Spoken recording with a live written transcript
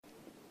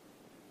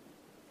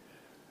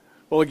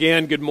Well,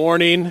 again, good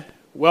morning.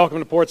 Welcome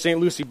to Port St.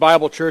 Lucie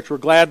Bible Church. We're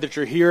glad that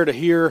you're here to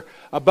hear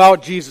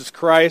about Jesus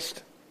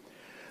Christ.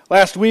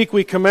 Last week,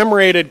 we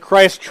commemorated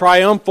Christ's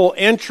triumphal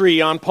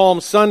entry on Palm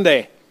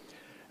Sunday.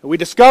 We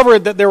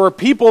discovered that there were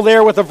people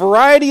there with a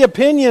variety of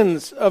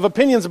opinions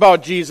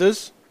about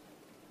Jesus,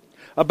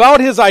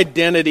 about his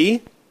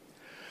identity.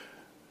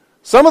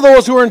 Some of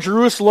those who were in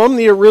Jerusalem,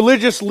 the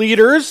religious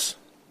leaders,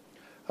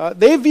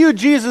 they viewed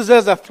Jesus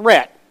as a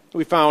threat,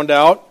 we found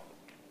out.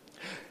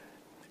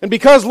 And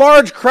because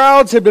large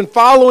crowds had been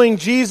following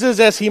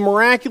Jesus as he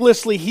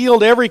miraculously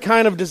healed every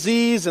kind of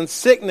disease and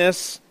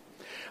sickness,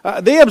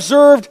 they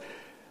observed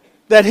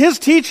that his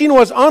teaching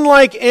was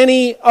unlike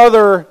any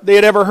other they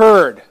had ever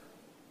heard.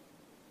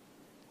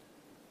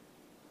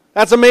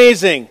 That's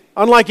amazing.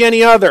 Unlike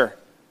any other.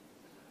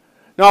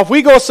 Now, if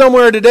we go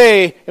somewhere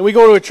today and we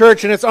go to a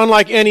church and it's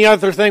unlike any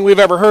other thing we've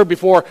ever heard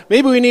before,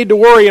 maybe we need to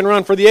worry and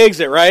run for the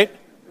exit, right?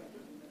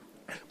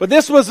 But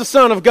this was the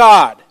Son of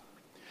God.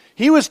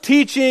 He was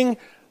teaching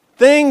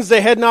things they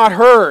had not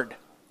heard.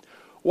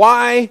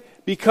 Why?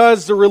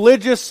 Because the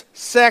religious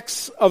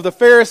sects of the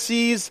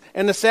Pharisees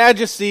and the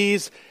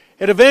Sadducees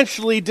had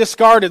eventually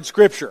discarded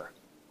Scripture.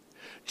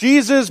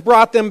 Jesus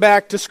brought them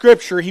back to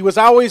Scripture. He was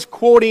always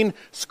quoting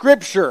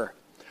Scripture,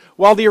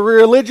 while the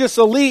religious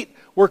elite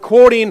were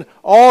quoting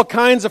all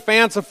kinds of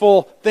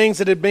fanciful things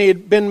that had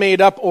been made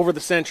up over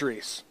the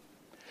centuries.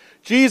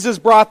 Jesus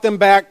brought them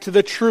back to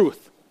the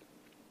truth.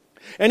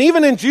 And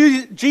even in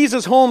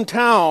Jesus'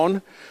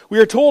 hometown, we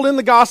are told in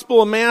the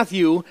Gospel of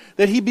Matthew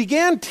that he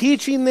began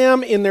teaching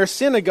them in their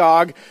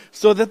synagogue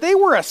so that they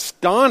were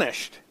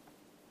astonished.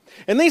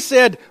 And they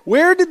said,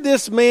 "Where did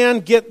this man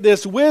get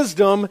this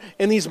wisdom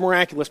and these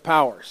miraculous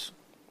powers?"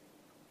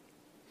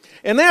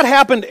 And that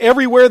happened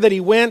everywhere that he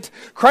went.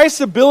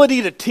 Christ's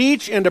ability to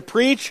teach and to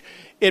preach,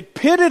 it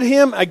pitted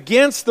him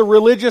against the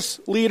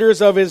religious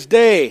leaders of his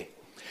day.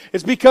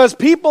 It's because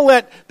people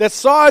that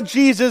saw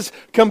Jesus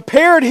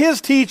compared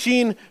his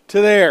teaching to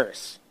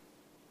theirs.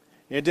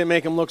 It didn't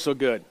make him look so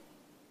good.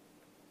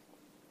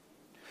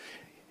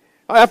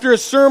 After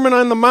his Sermon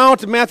on the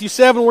Mount in Matthew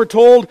 7, we're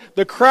told,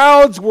 the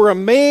crowds were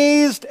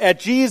amazed at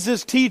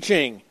Jesus'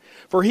 teaching,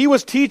 for he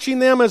was teaching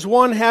them as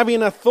one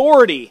having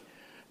authority,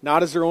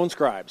 not as their own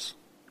scribes.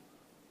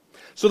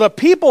 So the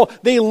people,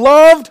 they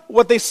loved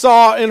what they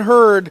saw and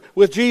heard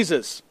with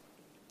Jesus.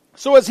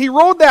 So as he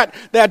rode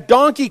that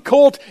donkey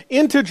colt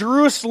into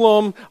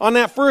Jerusalem on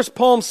that first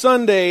Palm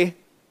Sunday,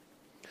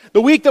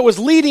 the week that was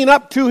leading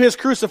up to his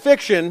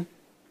crucifixion,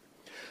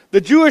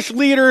 the Jewish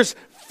leaders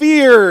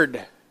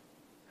feared.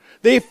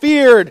 They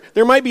feared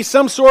there might be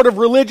some sort of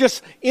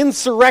religious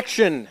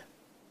insurrection.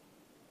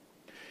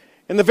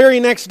 And the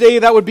very next day,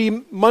 that would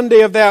be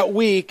Monday of that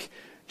week,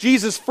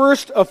 Jesus'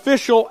 first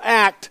official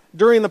act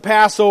during the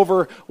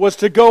Passover was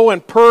to go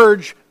and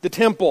purge the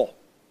temple.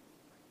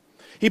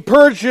 He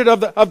purged it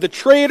of the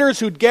traders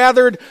who'd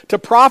gathered to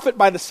profit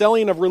by the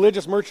selling of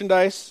religious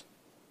merchandise.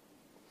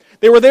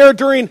 They were there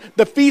during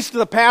the feast of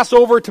the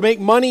Passover to make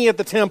money at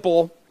the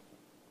temple.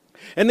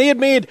 And they had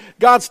made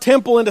God's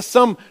temple into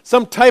some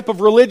type of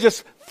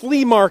religious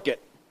flea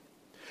market.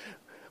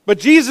 But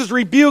Jesus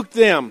rebuked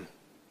them.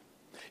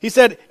 He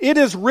said, "It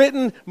is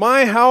written,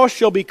 my house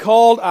shall be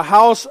called a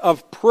house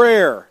of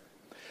prayer,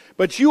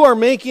 but you are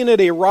making it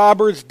a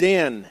robber's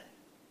den."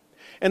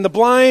 And the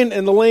blind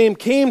and the lame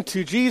came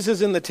to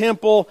Jesus in the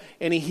temple,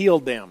 and he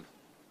healed them.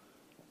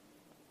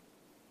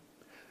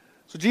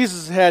 So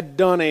Jesus had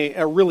done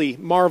a really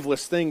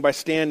marvelous thing by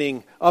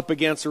standing up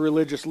against the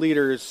religious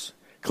leaders,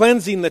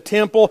 cleansing the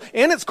temple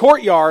and its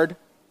courtyard.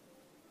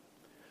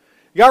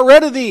 He got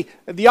rid of the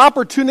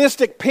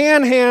opportunistic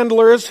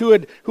panhandlers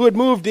who had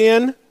moved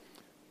in.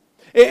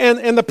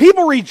 And the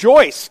people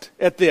rejoiced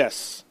at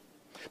this,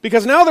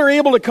 because now they're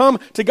able to come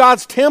to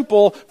God's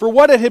temple for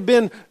what it had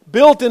been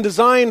built and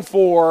designed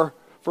for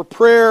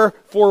prayer,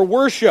 for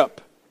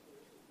worship.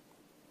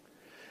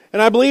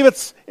 And I believe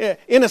it's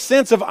in a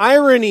sense of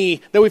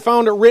irony that we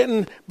found it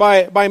written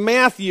by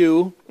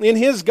Matthew in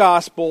his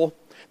gospel,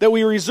 that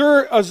we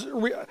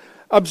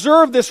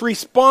observe this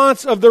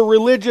response of the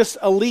religious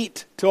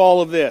elite to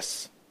all of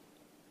this.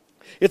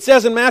 It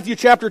says in Matthew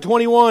chapter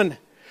 21,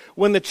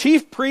 when the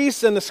chief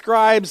priests and the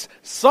scribes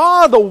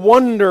saw the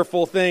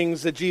wonderful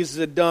things that Jesus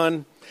had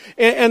done,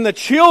 and the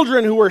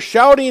children who were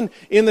shouting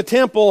in the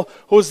temple,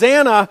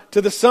 "Hosanna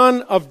to the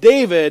Son of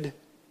David,"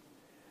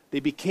 they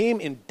became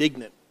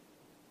indignant.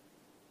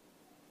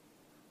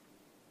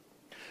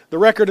 The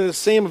record of the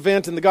same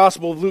event in the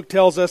Gospel of Luke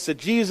tells us that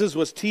Jesus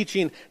was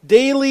teaching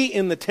daily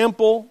in the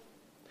temple,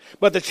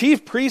 but the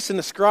chief priests and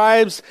the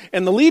scribes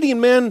and the leading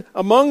men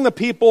among the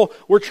people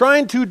were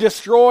trying to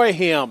destroy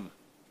him.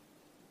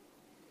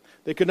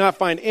 They could not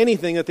find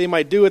anything that they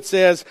might do, it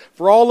says,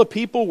 for all the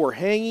people were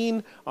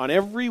hanging on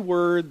every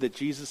word that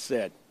Jesus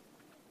said.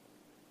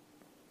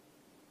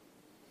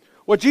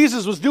 What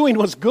Jesus was doing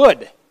was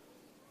good.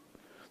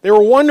 They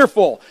were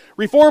wonderful.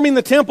 Reforming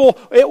the temple,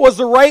 it was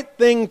the right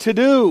thing to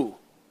do.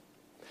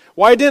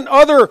 Why didn't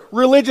other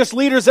religious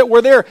leaders that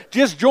were there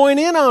just join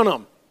in on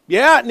them?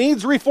 Yeah, it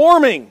needs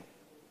reforming.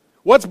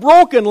 What's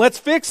broken? Let's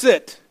fix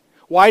it.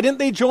 Why didn't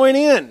they join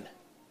in?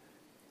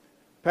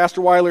 Pastor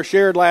Weiler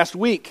shared last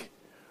week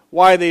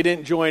why they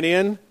didn't join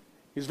in.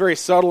 He was very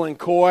subtle and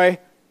coy.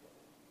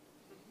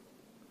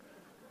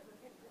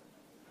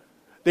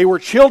 They were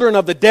children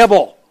of the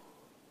devil.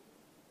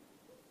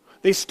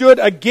 They stood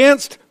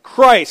against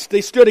Christ. They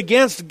stood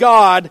against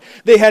God.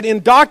 They had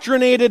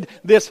indoctrinated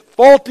this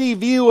faulty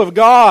view of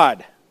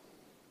God.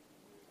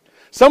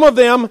 Some of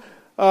them,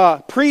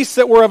 priests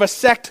that were of a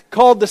sect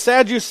called the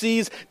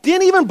Sadducees,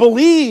 didn't even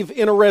believe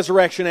in a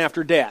resurrection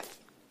after death.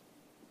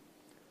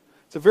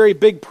 It's a very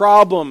big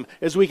problem,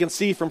 as we can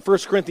see from 1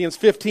 Corinthians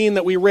 15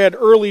 that we read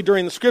early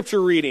during the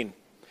scripture reading.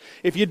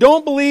 If you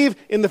don't believe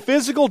in the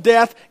physical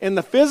death and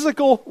the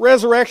physical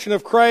resurrection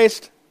of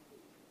Christ,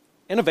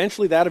 and eventually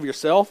that of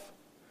yourself,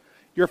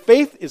 your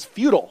faith is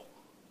futile.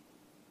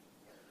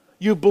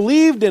 You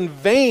believed in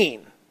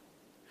vain.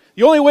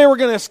 The only way we're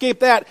going to escape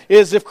that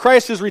is if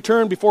Christ has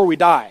returned before we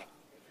die.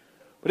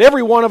 But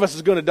every one of us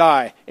is going to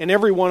die, and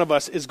every one of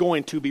us is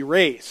going to be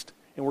raised,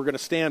 and we're going to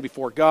stand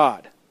before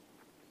God.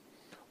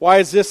 Why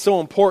is this so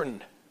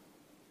important?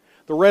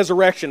 The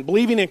resurrection,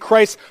 believing in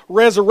Christ's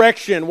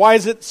resurrection. Why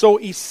is it so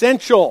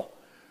essential?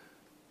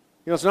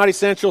 You know, it's not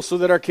essential so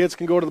that our kids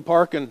can go to the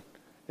park and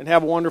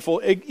have a wonderful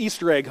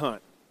Easter egg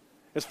hunt.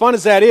 As fun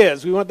as that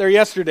is, we went there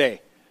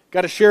yesterday.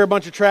 Got to share a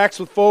bunch of tracts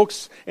with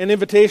folks and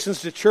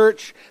invitations to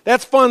church.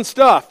 That's fun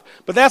stuff.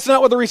 But that's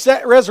not what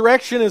the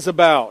resurrection is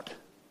about.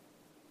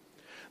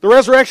 The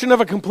resurrection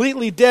of a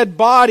completely dead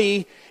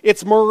body,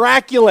 it's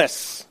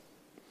miraculous.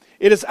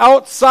 It is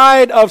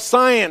outside of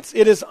science.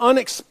 It is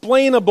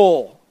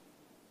unexplainable.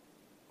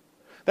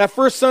 That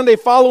first Sunday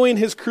following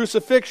his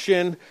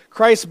crucifixion,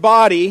 Christ's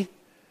body,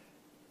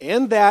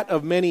 and that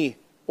of many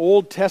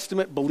Old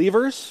Testament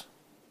believers,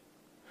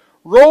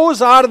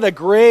 rose out of the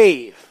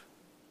grave.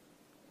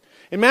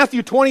 In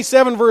Matthew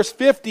 27, verse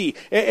 50,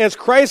 as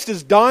Christ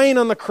is dying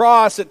on the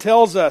cross, it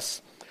tells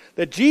us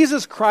that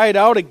Jesus cried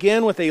out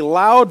again with a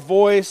loud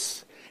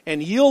voice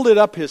and yielded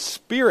up his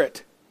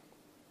spirit.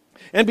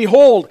 And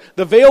behold,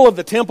 the veil of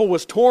the temple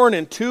was torn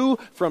in two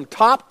from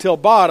top till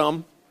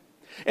bottom,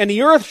 and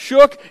the earth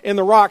shook and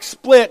the rock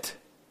split,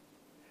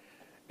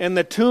 and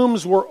the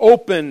tombs were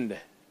opened.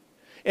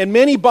 And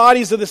many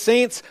bodies of the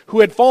saints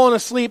who had fallen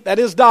asleep, that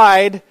is,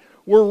 died,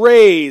 were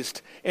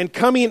raised. And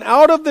coming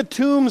out of the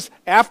tombs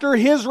after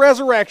his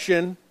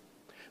resurrection,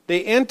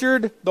 they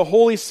entered the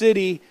holy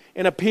city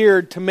and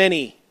appeared to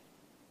many.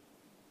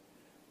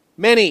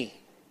 Many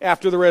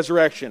after the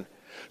resurrection.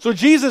 So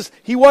Jesus,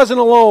 he wasn't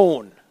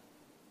alone.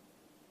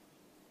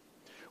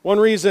 One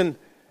reason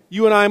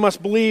you and I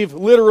must believe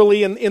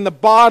literally in the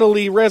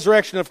bodily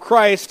resurrection of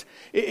Christ,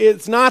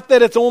 it's not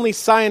that it's only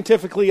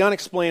scientifically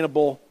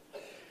unexplainable.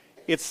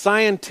 It's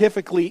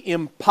scientifically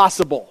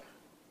impossible.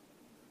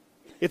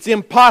 It's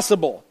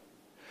impossible.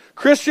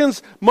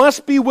 Christians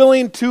must be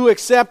willing to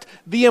accept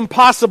the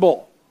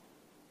impossible.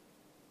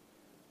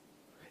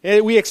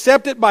 And we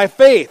accept it by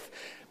faith.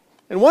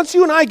 And once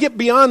you and I get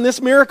beyond this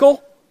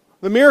miracle,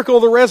 the miracle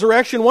of the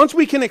resurrection, once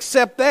we can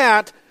accept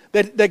that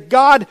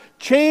God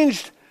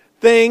changed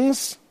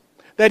things,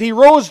 that he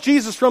rose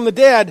Jesus from the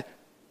dead,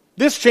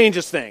 this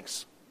changes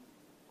things.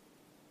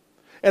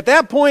 At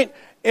that point,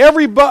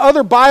 every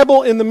other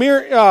Bible in the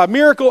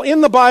miracle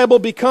in the Bible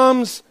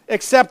becomes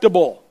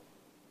acceptable.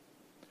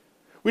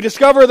 We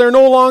discover they're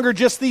no longer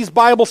just these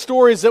Bible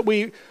stories that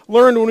we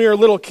learned when we were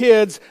little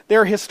kids.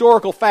 They're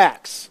historical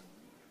facts.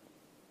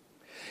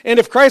 And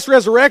if Christ's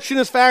resurrection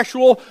is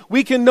factual,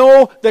 we can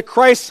know that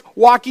Christ's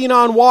walking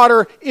on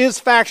water is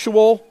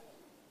factual.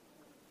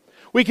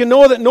 We can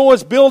know that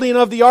Noah's building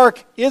of the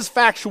ark is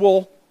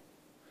factual.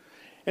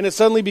 And it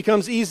suddenly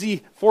becomes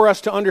easy for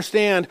us to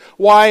understand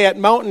why at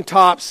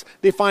mountaintops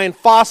they find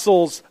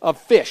fossils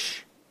of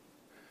fish.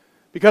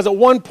 Because at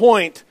one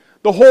point,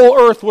 the whole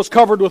earth was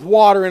covered with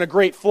water in a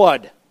great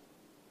flood.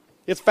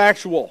 It's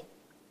factual.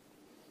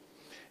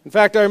 In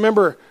fact, I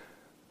remember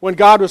when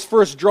God was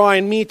first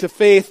drawing me to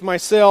faith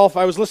myself,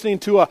 I was listening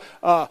to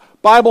a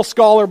Bible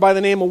scholar by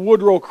the name of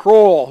Woodrow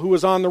Kroll, who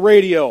was on the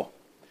radio.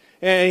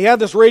 And he had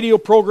this radio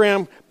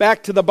program,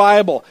 Back to the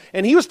Bible.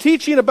 And he was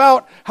teaching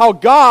about how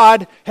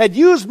God had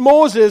used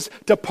Moses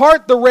to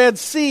part the Red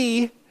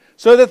Sea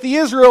so that the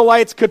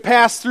Israelites could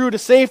pass through to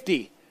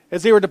safety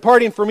as they were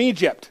departing from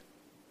Egypt.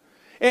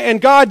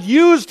 And God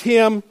used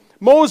him,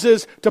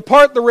 Moses, to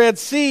part the Red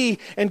Sea.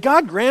 And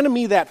God granted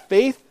me that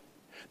faith,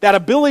 that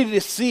ability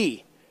to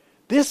see.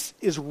 This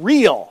is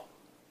real.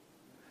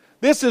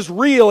 This is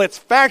real. It's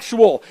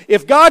factual.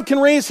 If God can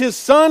raise his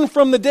son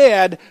from the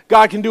dead,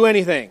 God can do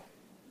anything.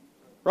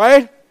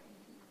 Right?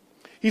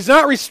 He's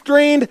not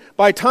restrained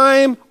by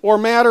time or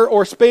matter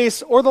or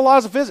space or the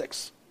laws of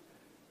physics.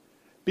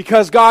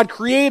 Because God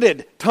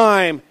created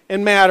time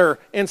and matter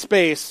and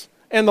space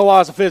and the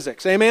laws of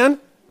physics. Amen?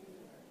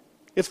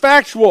 It's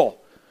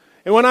factual.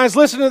 And when I was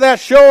listening to that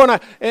show,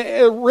 and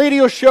a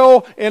radio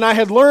show, and I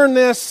had learned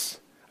this,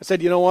 I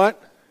said, you know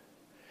what?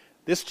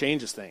 This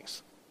changes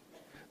things.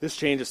 This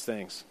changes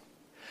things.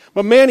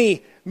 But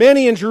many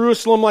in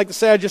Jerusalem, like the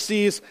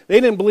Sadducees, they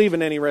didn't believe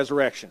in any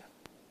resurrection.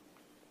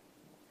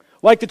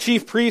 Like the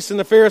chief priests and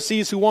the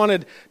Pharisees who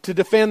wanted to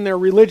defend their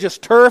religious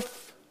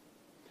turf,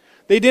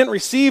 they didn't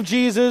receive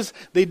Jesus.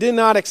 They did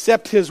not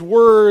accept his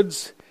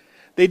words.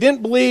 They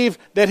didn't believe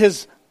that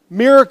his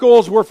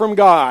miracles were from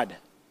God.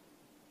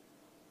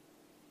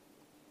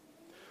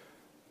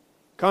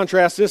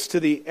 Contrast this to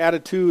the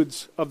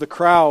attitudes of the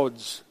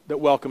crowds that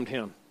welcomed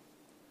him.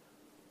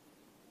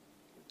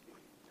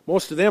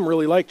 Most of them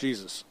really liked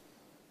Jesus.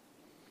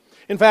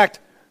 In fact,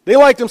 they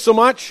liked him so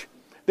much,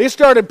 they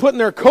started putting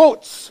their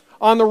coats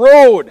on the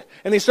road,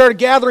 and they started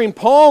gathering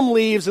palm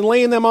leaves and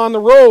laying them on the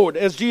road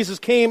as Jesus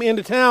came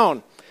into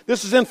town.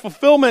 This is in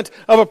fulfillment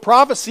of a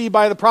prophecy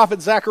by the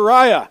prophet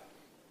Zechariah.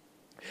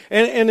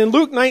 And in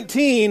Luke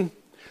 19,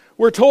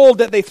 we're told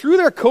that they threw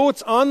their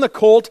coats on the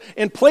colt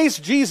and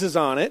placed Jesus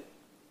on it.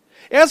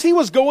 As he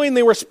was going,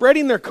 they were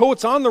spreading their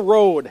coats on the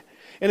road.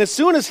 And as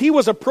soon as he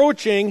was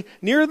approaching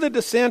near the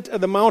descent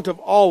of the Mount of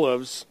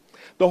Olives,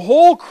 the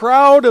whole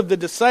crowd of the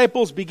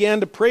disciples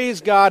began to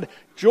praise God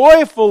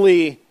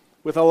joyfully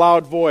with a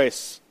loud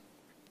voice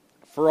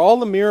for all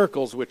the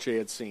miracles which they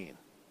had seen.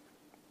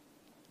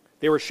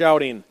 They were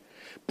shouting,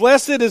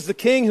 "Blessed is the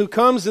King who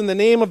comes in the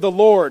name of the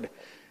Lord.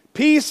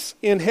 Peace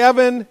in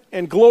heaven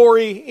and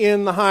glory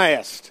in the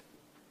highest."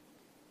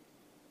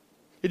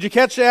 Did you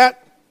catch that?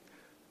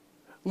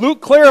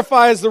 Luke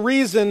clarifies the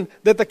reason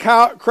that the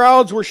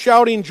crowds were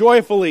shouting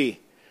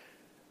joyfully.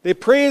 They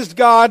praised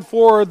God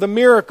for the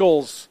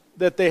miracles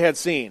that they had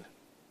seen.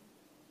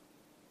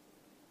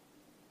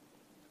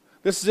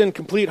 This is in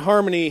complete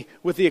harmony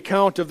with the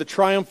account of the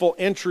triumphal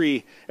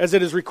entry as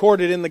it is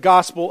recorded in the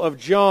Gospel of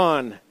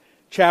John,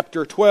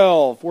 chapter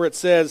 12, where it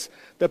says,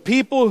 "The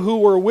people who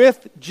were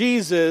with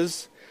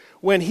Jesus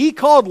when he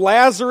called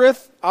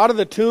Lazarus out of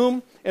the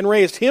tomb and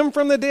raised him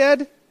from the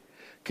dead,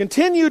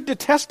 continued to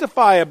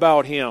testify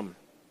about him.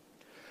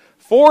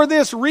 For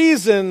this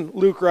reason,"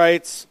 Luke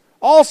writes,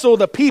 "also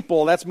the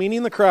people," that's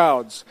meaning the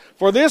crowds,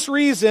 "for this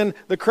reason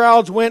the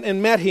crowds went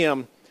and met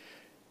him,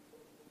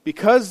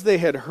 because they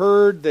had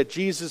heard that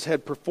Jesus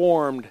had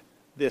performed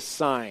this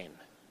sign."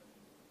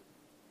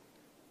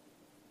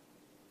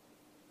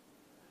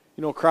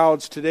 You know,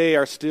 crowds today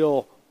are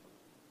still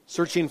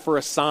searching for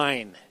a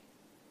sign.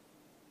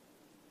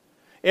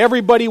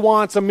 Everybody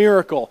wants a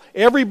miracle.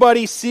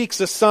 Everybody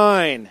seeks a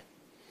sign.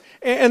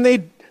 And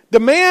they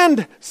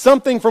demand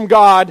something from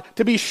God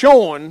to be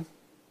shown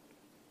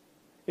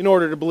in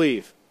order to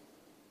believe.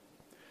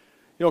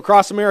 You know,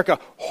 across America,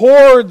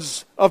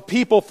 hordes of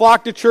people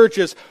flock to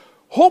churches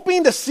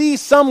hoping to see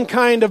some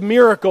kind of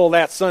miracle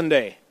that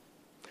Sunday.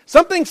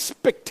 Something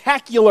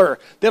spectacular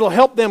that'll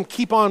help them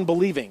keep on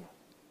believing.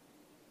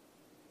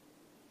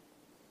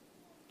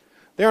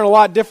 They aren't a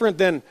lot different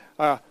than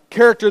a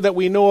character that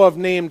we know of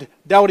named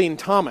Doubting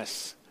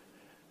Thomas.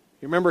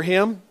 You remember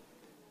him?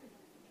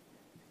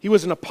 He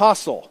was an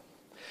apostle.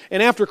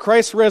 And after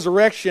Christ's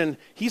resurrection,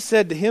 he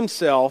said to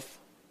himself,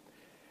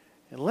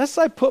 "Unless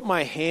I put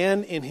my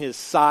hand in his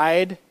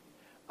side,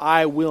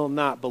 I will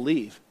not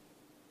believe."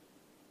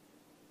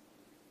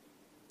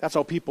 That's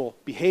how people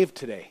behave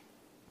today.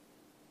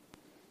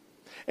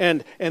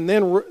 And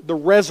then the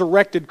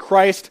resurrected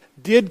Christ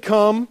did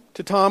come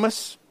to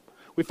Thomas.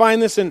 We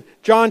find this in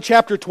John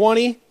chapter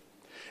 20.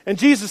 And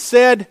Jesus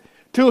said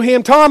to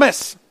him,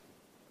 "Thomas,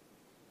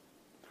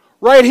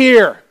 right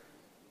here.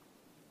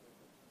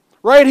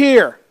 Right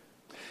here."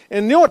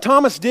 And you know what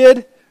Thomas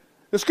did?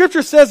 The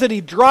scripture says that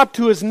he dropped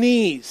to his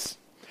knees.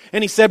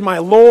 And he said, "My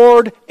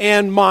Lord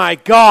and my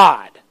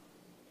God."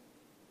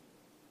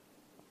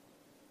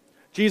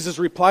 Jesus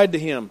replied to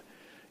him,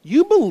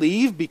 "You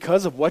believe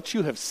because of what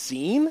you have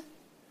seen?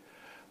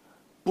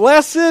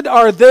 Blessed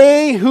are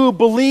they who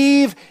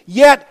believe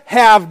yet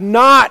have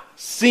not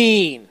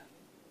seen."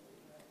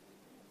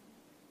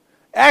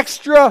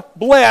 Extra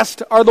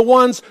blessed are the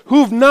ones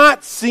who've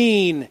not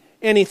seen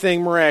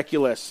anything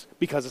miraculous,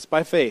 because it's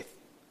by faith.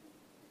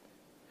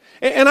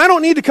 And I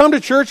don't need to come to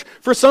church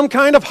for some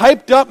kind of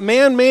hyped up,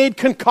 man-made,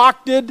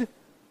 concocted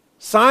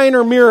sign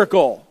or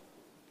miracle.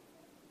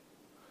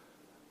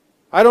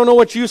 I don't know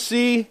what you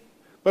see,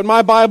 but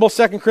my Bible,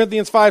 2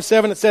 Corinthians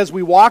 5:7, it says,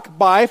 "We walk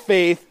by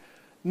faith,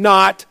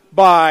 not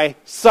by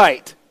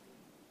sight."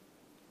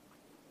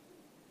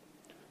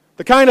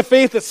 The kind of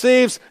faith that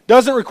saves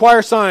doesn't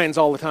require signs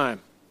all the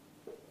time.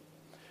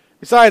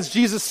 Besides,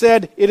 Jesus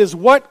said, it is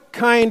what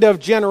kind of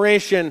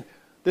generation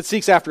that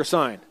seeks after a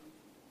sign?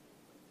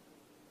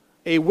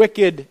 A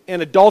wicked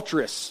and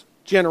adulterous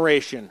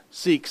generation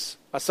seeks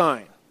a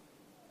sign.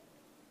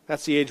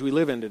 That's the age we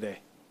live in today.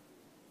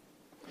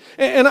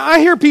 And I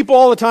hear people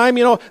all the time,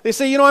 they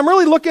say, I'm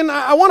really looking,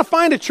 I want to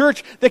find a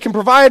church that can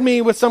provide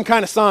me with some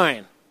kind of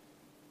sign.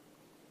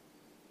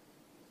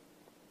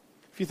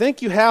 If you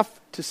think you have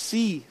to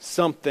see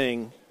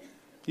something,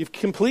 you've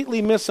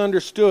completely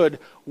misunderstood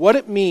what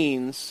it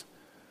means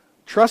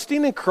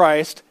trusting in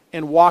Christ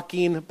and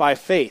walking by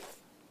faith.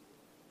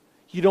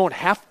 You don't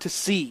have to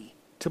see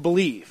to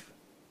believe.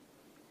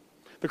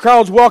 The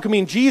crowds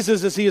welcoming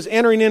Jesus as he is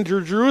entering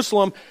into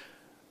Jerusalem,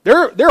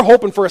 they're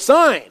hoping for a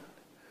sign.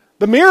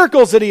 The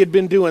miracles that he had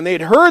been doing,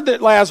 they'd heard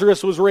that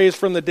Lazarus was raised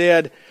from the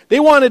dead. They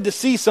wanted to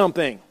see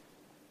something.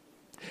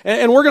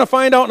 And we're going to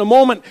find out in a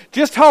moment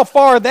just how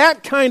far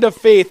that kind of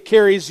faith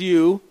carries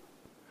you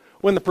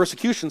when the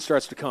persecution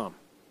starts to come.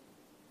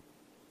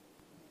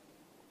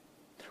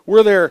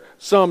 Were there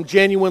some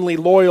genuinely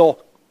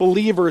loyal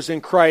believers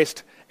in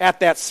Christ at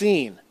that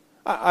scene?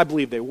 I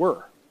believe they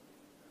were.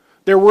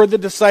 There were the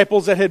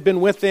disciples that had been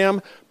with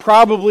them,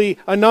 probably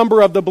a number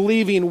of the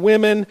believing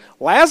women.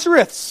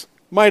 Lazarus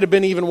might have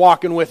been even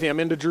walking with him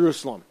into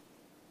Jerusalem.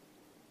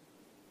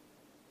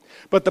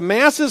 But the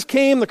masses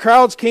came, the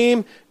crowds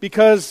came,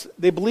 because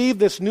they believed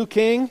this new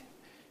king,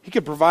 he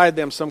could provide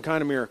them some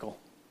kind of miracle.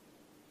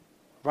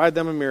 Provide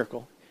them a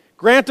miracle.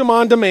 Grant them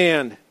on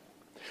demand.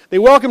 They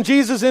welcomed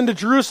Jesus into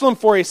Jerusalem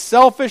for a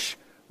selfish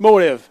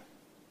motive.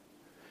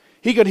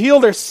 He could heal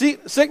their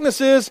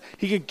sicknesses.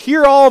 He could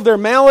cure all of their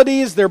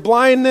maladies, their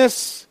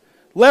blindness,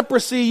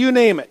 leprosy, you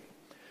name it.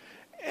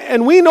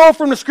 And we know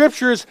from the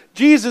Scriptures,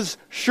 Jesus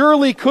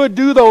surely could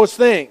do those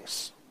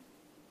things.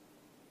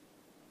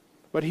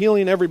 But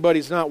healing everybody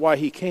is not why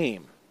he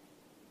came.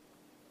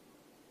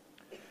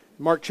 In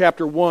Mark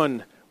chapter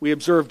 1, we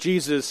observe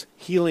Jesus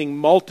healing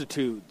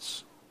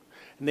multitudes.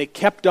 And they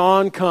kept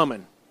on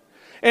coming.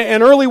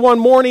 And early one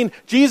morning,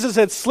 Jesus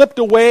had slipped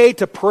away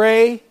to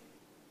pray,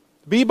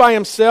 be by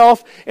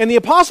himself. And the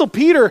Apostle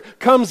Peter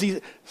comes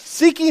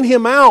seeking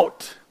him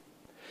out.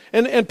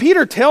 And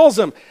Peter tells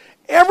him,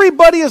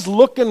 everybody is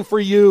looking for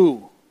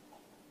you.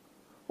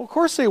 Well, of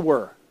course they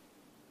were.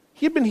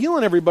 He had been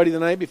healing everybody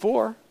the night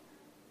before.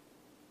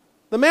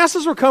 The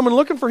masses were coming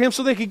looking for him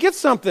so they could get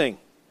something.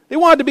 They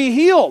wanted to be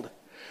healed.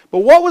 But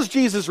what was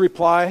Jesus'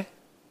 reply?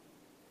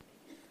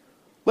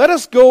 Let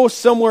us go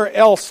somewhere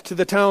else to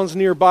the towns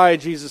nearby,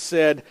 Jesus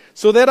said,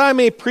 so that I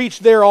may preach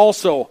there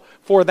also,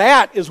 for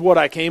that is what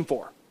I came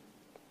for.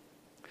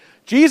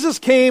 Jesus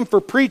came for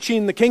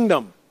preaching the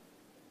kingdom.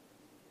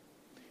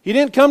 He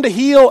didn't come to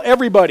heal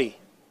everybody.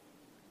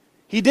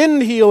 He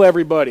didn't heal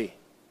everybody.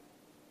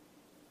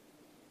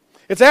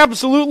 It's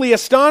absolutely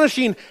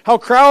astonishing how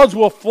crowds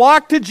will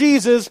flock to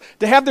Jesus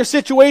to have their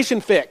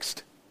situation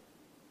fixed.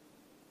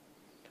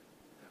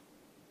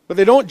 But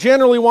they don't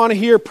generally want to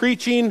hear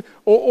preaching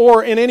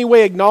or in any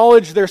way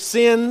acknowledge their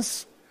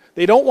sins.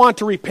 They don't want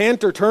to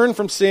repent or turn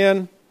from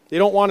sin. They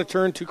don't want to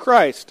turn to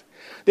Christ.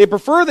 They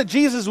prefer that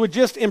Jesus would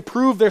just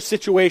improve their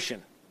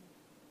situation.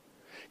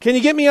 Can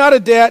you get me out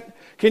of debt?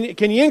 Can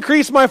you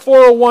increase my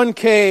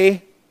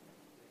 401k?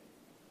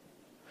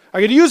 I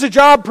could use a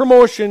job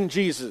promotion,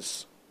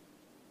 Jesus.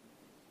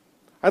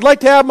 I'd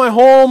like to have my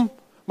home,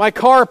 my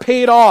car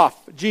paid off,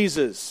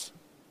 Jesus.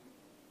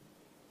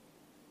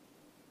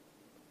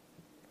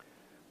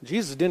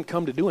 Jesus didn't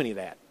come to do any of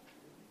that.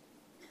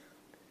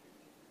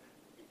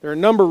 There are a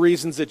number of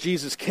reasons that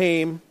Jesus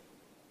came.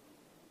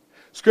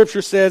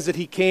 Scripture says that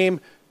he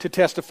came to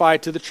testify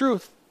to the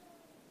truth.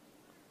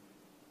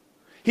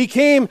 He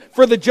came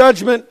for the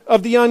judgment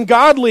of the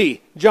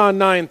ungodly, John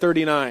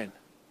 9:39.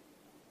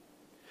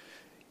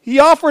 He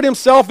offered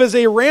himself as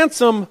a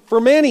ransom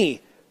for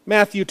many,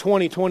 Matthew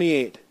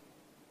 20:28.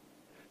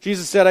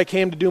 Jesus said, I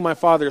came to do my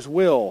Father's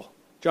will,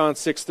 John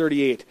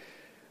 6:38.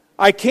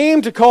 I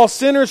came to call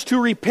sinners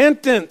to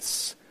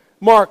repentance,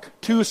 Mark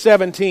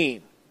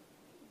 2:17.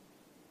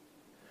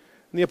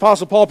 And the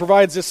Apostle Paul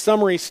provides this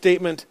summary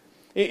statement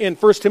in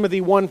 1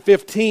 Timothy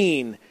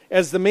 1:15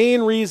 as the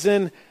main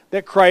reason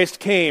that Christ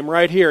came.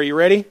 Right here, you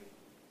ready?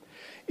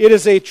 It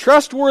is a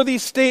trustworthy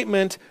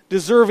statement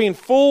deserving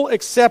full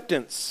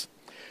acceptance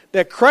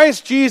that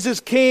Christ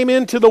Jesus came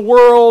into the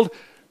world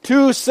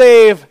to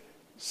save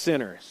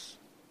sinners.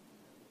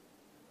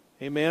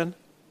 Amen?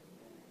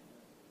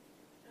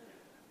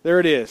 There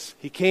it is.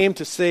 He came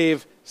to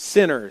save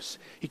sinners.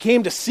 He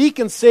came to seek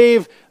and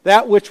save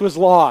that which was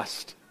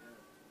lost.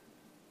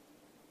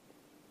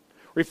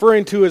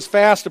 Referring to his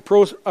fast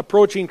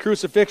approaching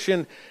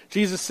crucifixion,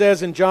 Jesus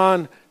says in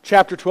John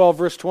chapter 12,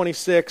 verse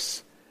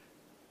 26,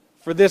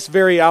 for this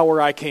very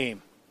hour I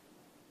came.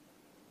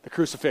 The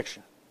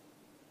crucifixion.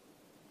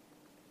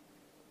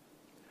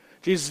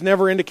 Jesus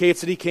never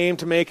indicates that he came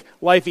to make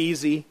life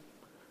easy,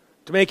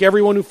 to make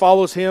everyone who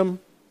follows him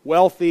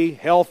wealthy,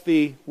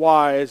 healthy,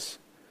 wise.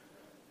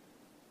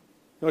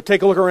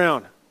 Take a look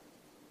around.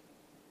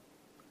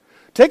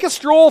 Take a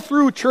stroll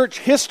through church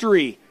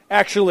history,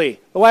 actually,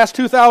 the last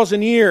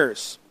 2,000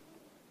 years.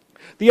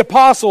 The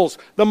apostles,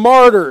 the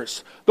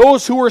martyrs,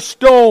 those who were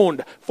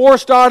stoned,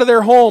 forced out of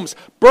their homes,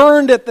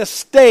 burned at the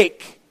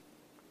stake,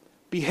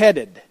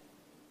 beheaded.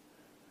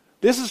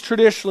 This is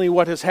traditionally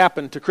what has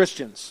happened to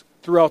Christians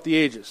throughout the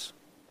ages.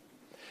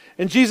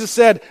 And Jesus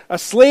said, a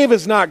slave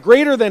is not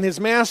greater than his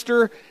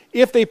master.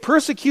 If they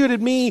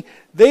persecuted me,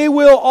 they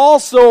will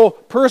also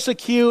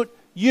persecute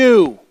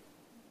you.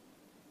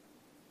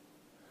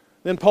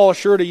 Then Paul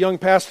assured a young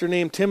pastor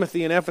named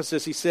Timothy in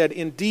Ephesus, he said,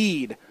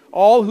 indeed,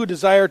 all who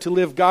desire to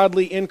live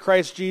godly in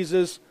Christ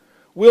Jesus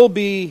will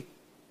be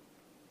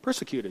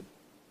persecuted.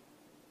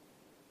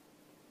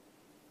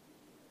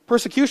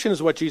 Persecution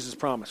is what Jesus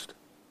promised.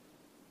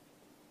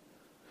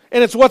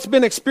 And it's what's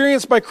been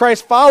experienced by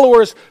Christ's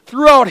followers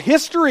throughout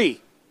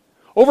history,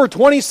 over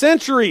 20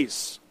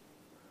 centuries.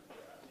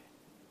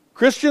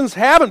 Christians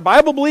haven't,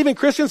 Bible-believing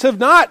Christians have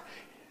not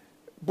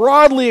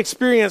broadly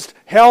experienced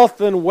health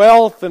and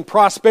wealth and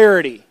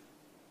prosperity.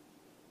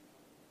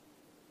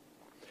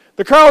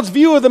 The crowd's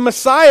view of the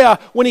Messiah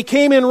when he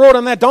came in and rode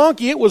on that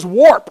donkey, it was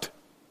warped.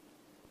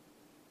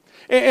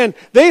 And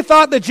they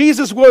thought that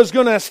Jesus was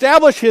going to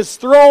establish his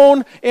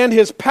throne and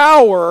his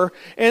power,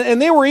 and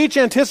they were each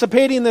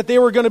anticipating that they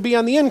were going to be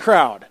on the in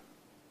crowd.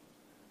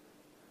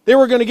 They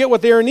were going to get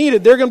what they were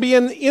needed. They're going to be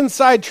in the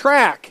inside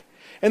track,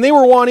 and they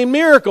were wanting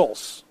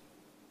miracles.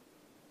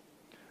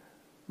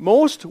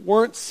 Most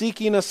weren't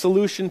seeking a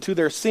solution to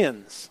their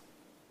sins.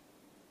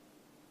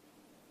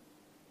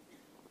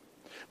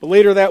 But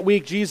later that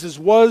week, Jesus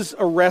was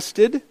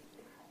arrested.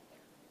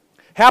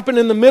 Happened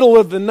in the middle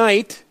of the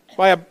night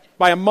by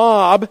a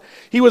mob.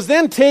 He was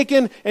then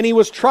taken and he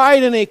was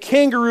tried in a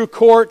kangaroo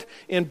court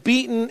and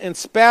beaten and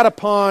spat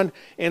upon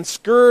and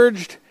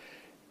scourged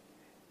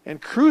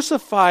and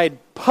crucified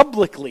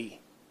publicly.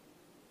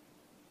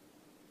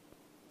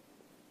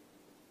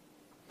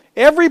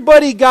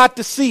 Everybody got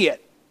to see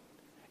it.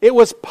 It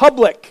was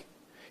public.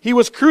 He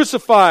was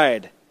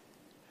crucified. You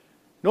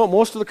know what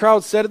most of the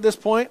crowd said at this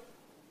point?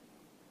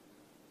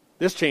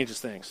 This changes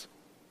things.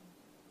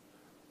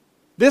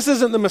 This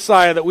isn't the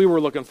Messiah that we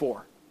were looking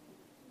for.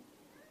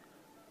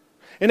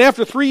 And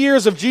after 3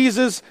 years of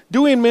Jesus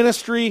doing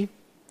ministry,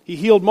 he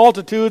healed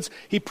multitudes.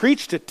 He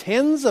preached to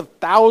tens of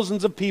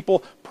thousands of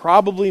people,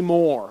 probably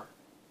more.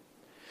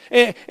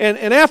 And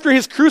after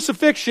his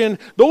crucifixion,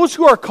 those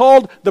who are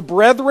called the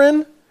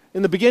brethren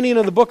in the beginning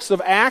of the books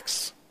of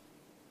Acts,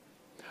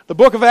 the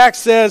book of Acts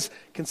says,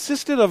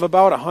 consisted of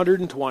about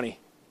 120.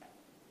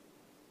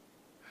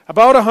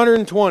 About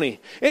 120.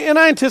 And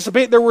I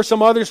anticipate there were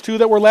some others too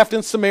that were left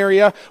in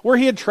Samaria where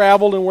he had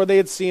traveled and where they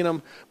had seen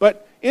him.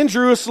 But in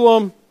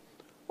Jerusalem,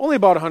 only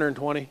about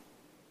 120.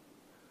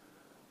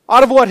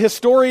 Out of what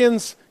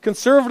historians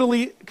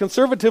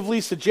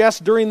conservatively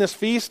suggest during this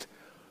feast,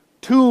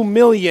 2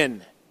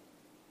 million.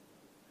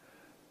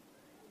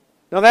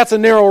 Now that's a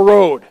narrow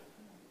road.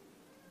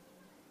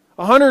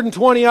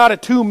 120 out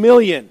of 2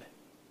 million.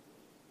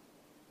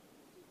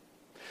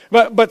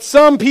 But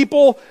some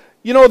people,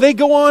 they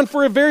go on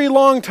for a very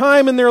long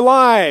time in their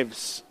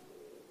lives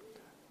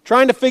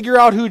trying to figure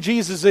out who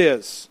Jesus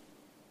is,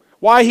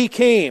 why he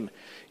came.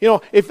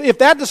 If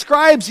that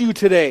describes you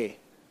today,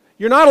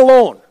 you're not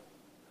alone.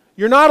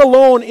 You're not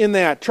alone in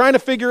that, trying to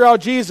figure out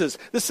Jesus.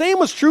 The same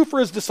was true for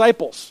his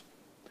disciples.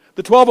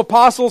 The 12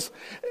 apostles,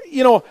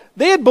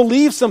 they had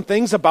believed some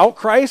things about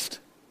Christ,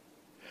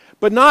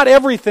 but not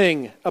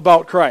everything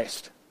about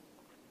Christ.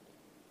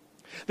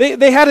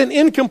 They had an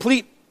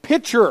incomplete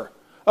picture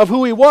of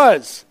who he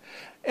was.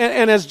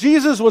 And as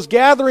Jesus was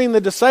gathering the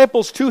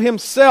disciples to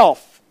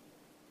himself,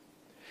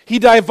 he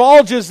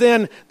divulges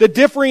then the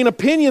differing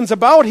opinions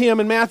about him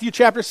in Matthew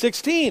chapter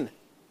 16.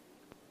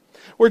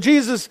 Where it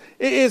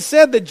is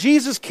said that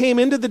Jesus came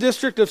into the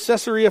district of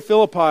Caesarea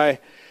Philippi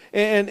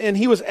and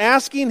he was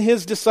asking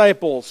his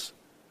disciples,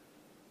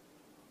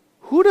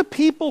 who do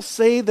people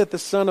say that the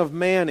Son of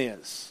Man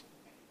is?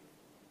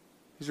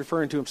 He's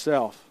referring to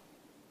himself.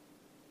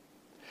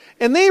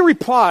 And they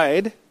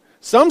replied,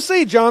 some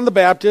say John the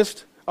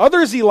Baptist,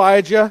 others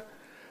Elijah,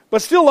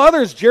 but still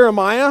others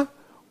Jeremiah,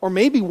 or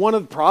maybe one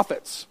of the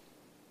prophets.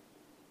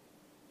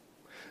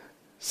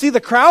 See,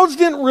 the crowds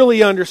didn't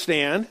really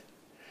understand.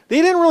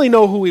 They didn't really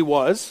know who he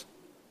was.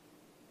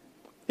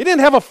 They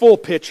didn't have a full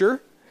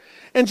picture.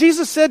 And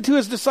Jesus said to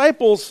his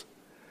disciples,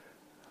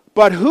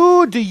 but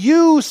who do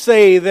you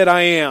say that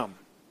I am?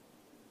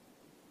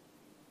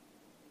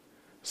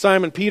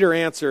 Simon Peter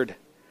answered,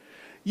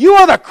 you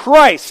are the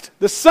Christ,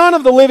 the Son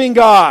of the living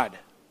God.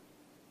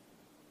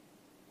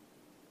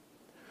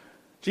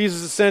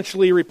 Jesus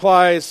essentially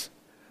replies,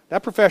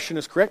 that profession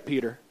is correct,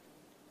 Peter.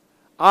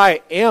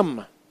 I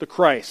am the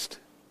Christ.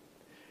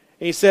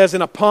 And he says,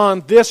 and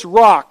upon this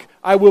rock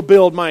I will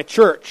build my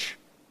church.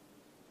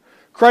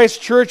 Christ's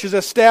church is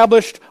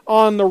established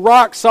on the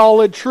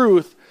rock-solid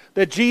truth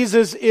that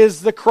Jesus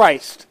is the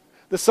Christ,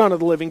 the Son of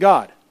the living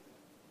God.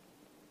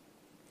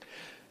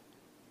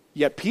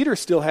 Yet Peter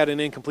still had an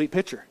incomplete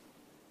picture.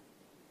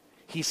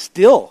 He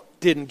still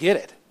didn't get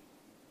it.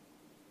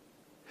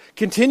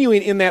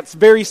 Continuing in that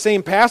very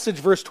same passage,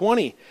 verse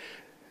 20,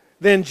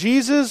 then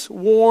Jesus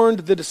warned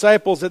the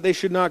disciples that they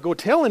should not go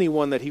tell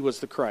anyone that he was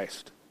the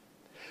Christ.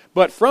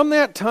 But from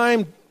that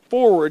time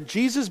forward,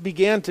 Jesus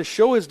began to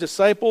show his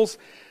disciples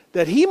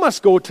that he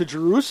must go to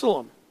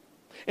Jerusalem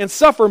and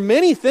suffer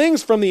many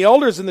things from the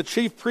elders and the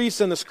chief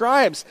priests and the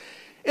scribes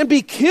and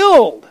be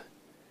killed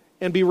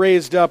and be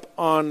raised up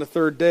on the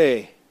third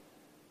day.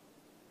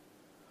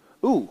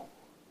 Ooh.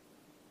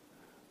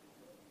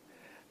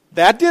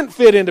 That didn't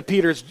fit into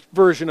Peter's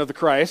version of the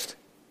Christ.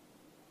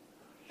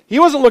 He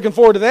wasn't looking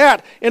forward to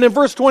that. And in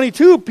verse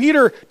 22,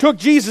 Peter took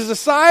Jesus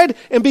aside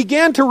and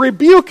began to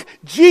rebuke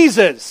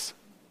Jesus,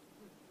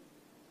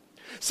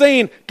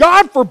 saying,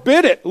 God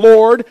forbid it,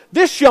 Lord,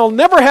 this shall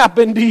never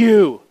happen to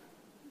you.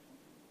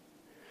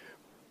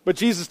 But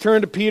Jesus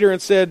turned to Peter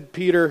and said,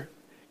 Peter,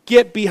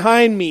 get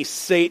behind me,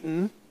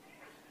 Satan.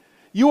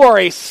 You are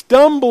a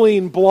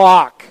stumbling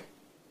block.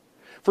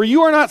 For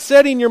you are not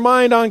setting your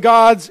mind on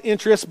God's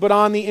interests, but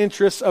on the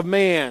interests of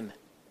man.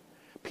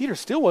 Peter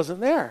still wasn't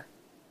there.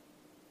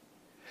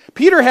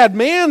 Peter had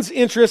man's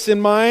interests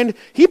in mind.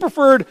 He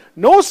preferred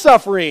no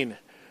suffering,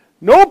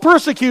 no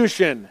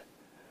persecution,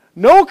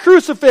 no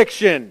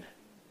crucifixion.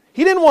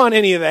 He didn't want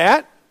any of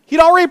that. He'd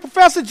already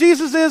professed that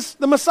Jesus is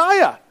the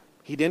Messiah.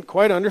 He didn't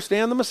quite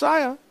understand the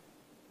Messiah.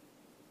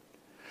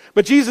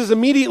 But Jesus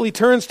immediately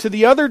turns to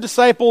the other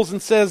disciples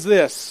and says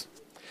this,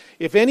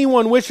 if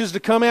anyone wishes to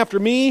come after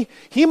me,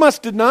 he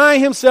must deny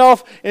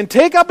himself and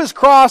take up his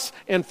cross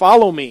and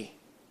follow me.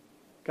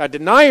 God,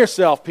 deny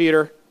yourself,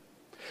 Peter.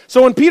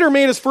 So when Peter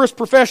made his first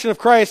profession of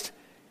Christ,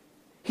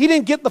 he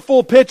didn't get the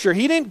full picture.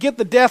 He didn't get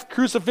the death,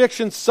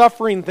 crucifixion,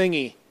 suffering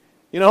thingy.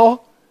 You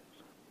know?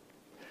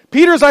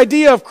 Peter's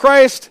idea of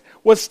Christ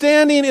was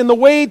standing in the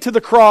way to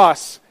the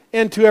cross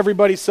and to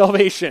everybody's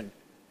salvation.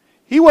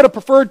 He would have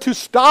preferred to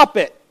stop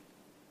it.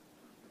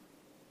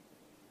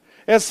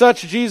 As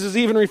such, Jesus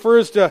even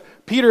refers to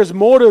Peter's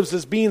motives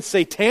as being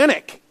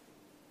satanic.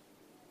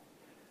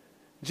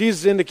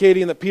 Jesus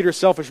indicating that Peter's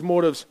selfish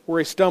motives were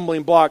a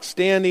stumbling block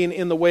standing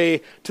in the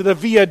way to the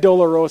Via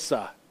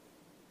Dolorosa.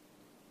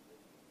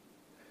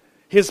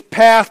 His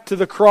path to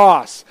the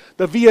cross.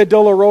 The Via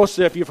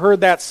Dolorosa, if you've heard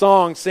that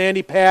song,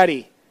 Sandy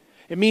Patty.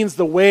 It means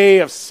the way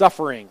of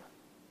suffering.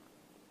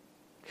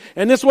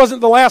 And this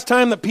wasn't the last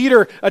time that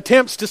Peter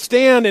attempts to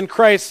stand in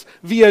Christ's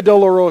Via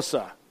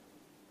Dolorosa.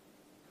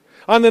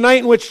 On the night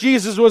in which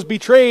Jesus was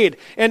betrayed,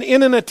 and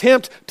in an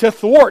attempt to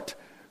thwart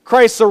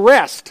Christ's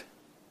arrest,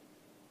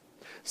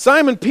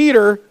 Simon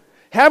Peter,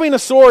 having a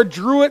sword,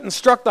 drew it and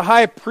struck the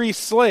high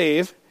priest's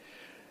slave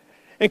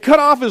and cut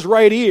off his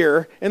right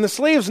ear, and the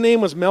slave's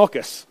name was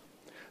Malchus.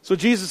 So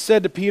Jesus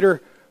said to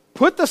Peter,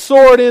 put the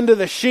sword into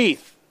the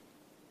sheath.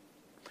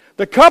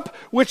 The cup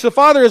which the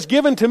Father has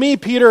given to me,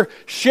 Peter,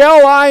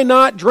 shall I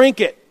not drink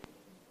it?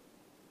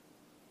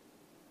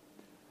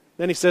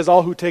 Then he says,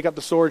 all who take up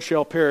the sword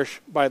shall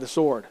perish by the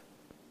sword.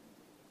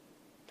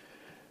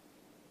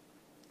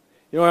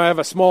 You know, I have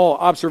a small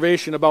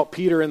observation about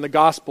Peter in the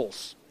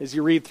Gospels as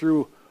you read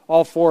through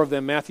all four of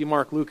them, Matthew,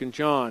 Mark, Luke, and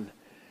John.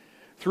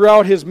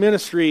 Throughout his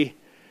ministry,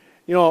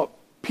 you know,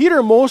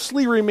 Peter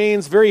mostly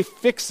remains very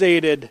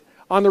fixated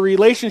on the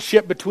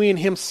relationship between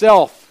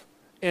himself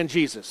and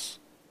Jesus.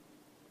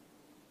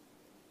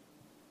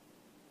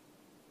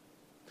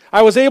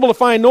 I was able to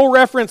find no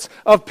reference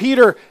of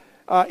Peter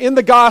in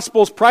the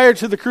Gospels prior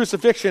to the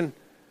crucifixion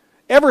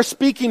ever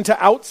speaking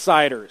to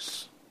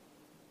outsiders.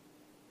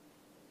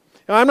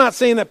 Now, I'm not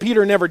saying that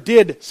Peter never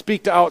did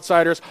speak to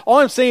outsiders. All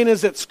I'm saying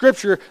is that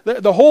Scripture,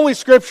 the Holy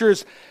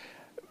Scriptures,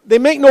 they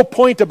make no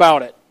point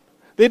about it.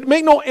 They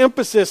make no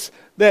emphasis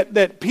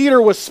that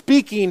Peter was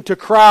speaking to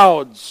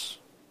crowds.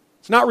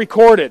 It's not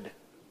recorded.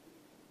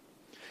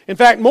 In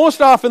fact,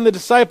 most often the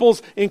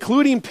disciples,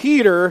 including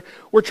Peter,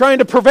 were trying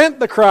to prevent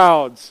the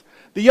crowds.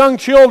 The young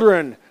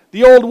children,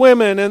 the old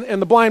women,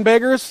 and the blind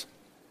beggars,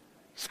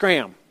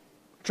 scram.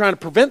 Trying to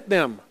prevent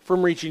them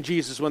from reaching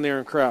Jesus when they're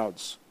in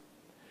crowds.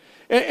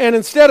 And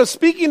instead of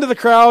speaking to the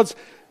crowds,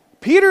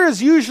 Peter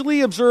is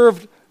usually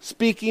observed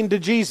speaking to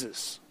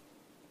Jesus.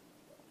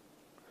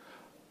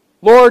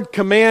 Lord,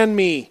 command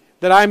me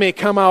that I may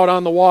come out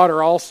on the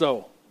water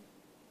also.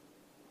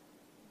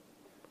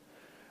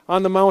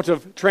 On the Mount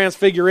of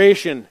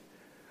Transfiguration,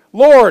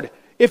 Lord,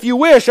 if you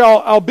wish,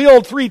 I'll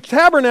build 3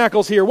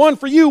 tabernacles here, one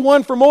for you,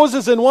 one for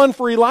Moses, and one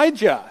for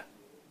Elijah.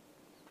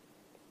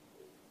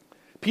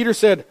 Peter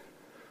said,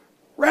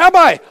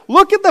 Rabbi,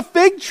 look at the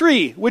fig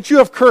tree which you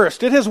have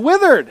cursed. It has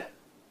withered.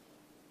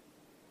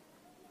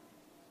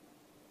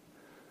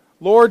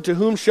 Lord, to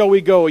whom shall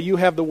we go? You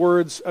have the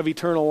words of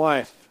eternal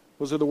life.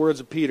 Those are the words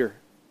of Peter.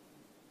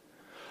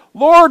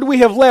 Lord, we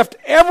have left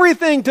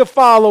everything to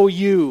follow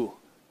you.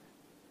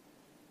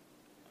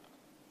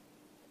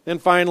 Then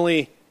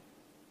finally,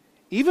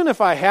 even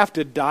if I have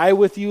to die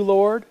with you,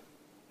 Lord,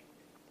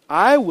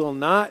 I will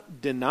not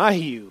deny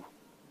you.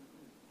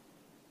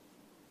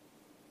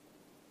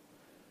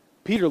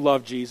 Peter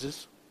loved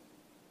Jesus.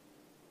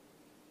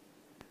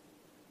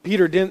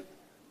 Peter didn't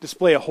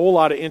display a whole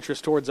lot of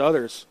interest towards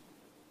others.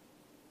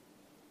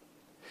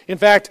 In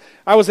fact,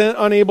 I was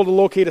unable to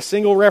locate a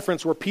single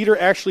reference where Peter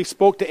actually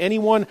spoke to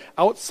anyone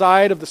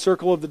outside of the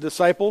circle of the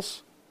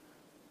disciples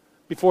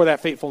before that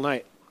fateful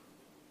night.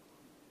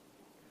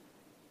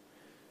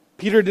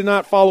 Peter did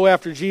not follow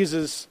after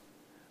Jesus,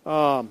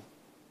 or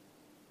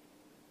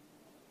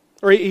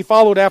he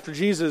followed after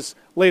Jesus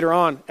later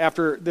on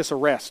after this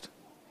arrest.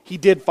 He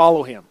did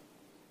follow him.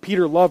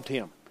 Peter loved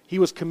him. He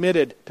was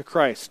committed to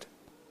Christ.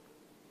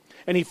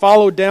 And he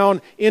followed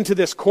down into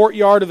this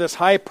courtyard of this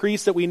high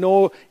priest that we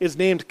know is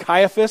named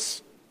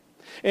Caiaphas.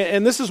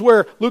 And this is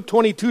where Luke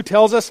 22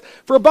 tells us,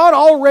 for about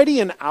already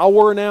an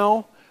hour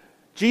now,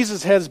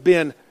 Jesus has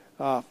been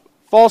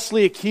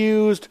falsely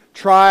accused,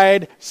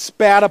 tried,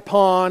 spat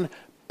upon,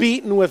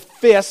 beaten with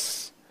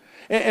fists.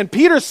 And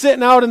Peter's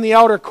sitting out in the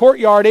outer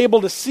courtyard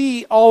able to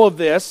see all of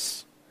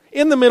this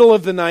in the middle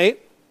of the night.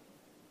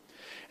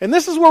 And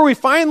this is where we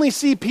finally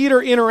see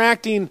Peter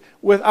interacting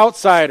with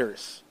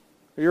outsiders.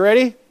 Are you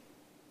ready?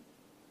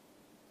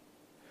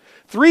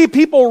 3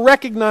 people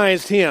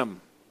recognized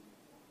him.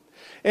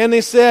 And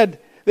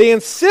they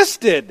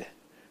insisted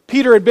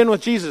Peter had been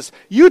with Jesus.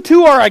 You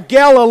too are a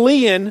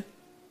Galilean.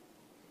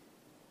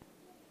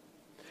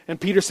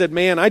 And Peter said,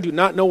 man, I do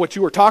not know what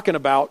you are talking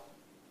about.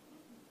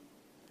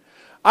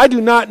 I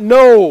do not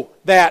know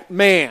that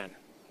man.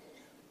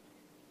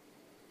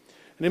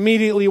 And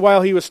immediately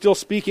while he was still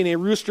speaking, a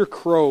rooster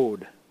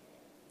crowed.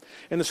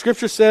 And the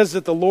scripture says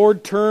that the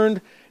Lord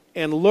turned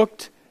and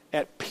looked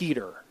at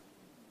Peter.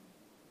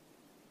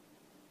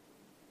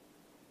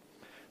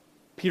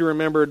 Peter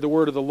remembered the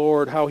word of the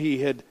Lord, how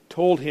he had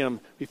told him,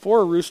 before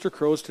a rooster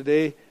crows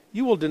today,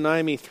 you will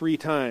deny me 3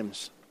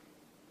 times.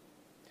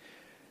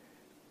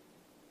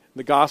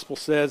 The gospel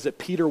says that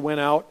Peter went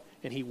out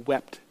and he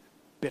wept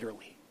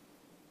bitterly.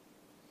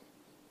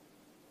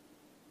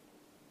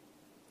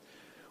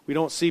 We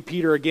don't see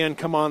Peter again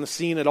come on the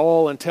scene at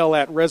all until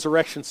that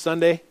Resurrection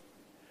Sunday,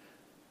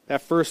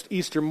 that first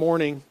Easter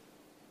morning.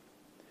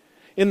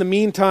 In the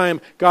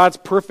meantime, God's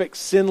perfect,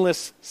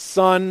 sinless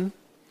Son,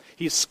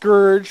 he's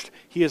scourged,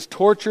 he is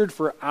tortured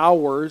for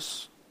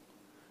hours.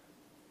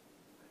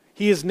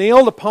 He is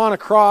nailed upon a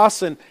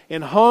cross and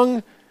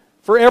hung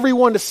for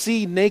everyone to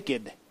see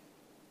naked.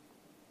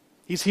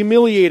 He's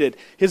humiliated.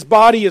 His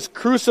body is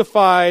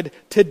crucified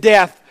to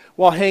death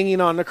while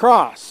hanging on the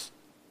cross.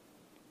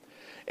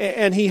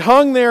 And he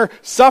hung there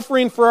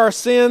suffering for our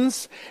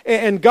sins,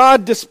 and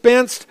God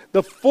dispensed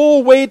the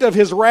full weight of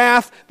his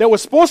wrath that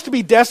was supposed to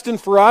be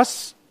destined for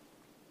us.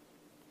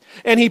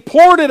 And he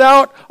poured it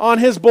out on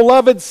his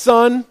beloved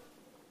Son.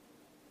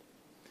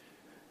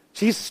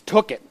 Jesus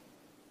took it.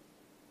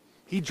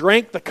 He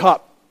drank the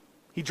cup.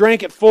 He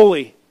drank it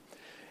fully.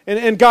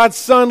 And God's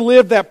Son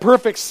lived that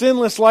perfect,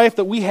 sinless life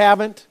that we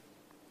haven't.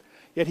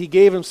 Yet he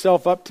gave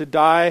himself up to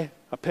die,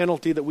 a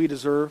penalty that we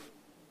deserve.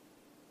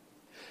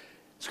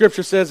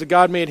 Scripture says that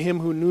God made him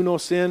who knew no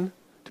sin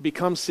to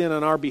become sin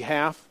on our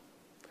behalf,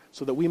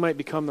 so that we might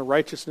become the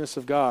righteousness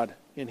of God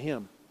in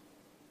him.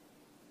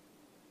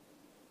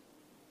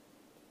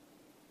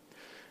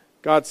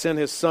 God sent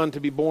his Son to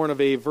be born of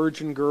a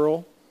virgin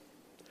girl,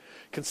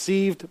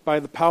 conceived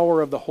by the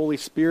power of the Holy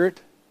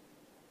Spirit.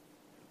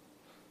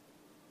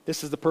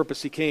 This is the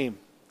purpose he came.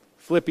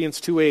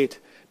 Philippians 2:8,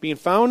 being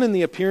found in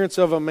the appearance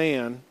of a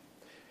man,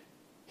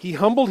 he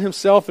humbled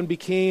himself and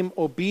became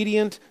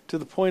obedient to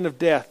the point of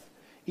death,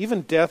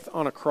 even death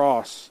on a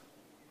cross.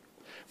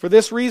 For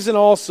this reason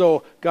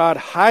also God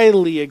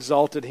highly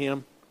exalted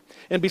him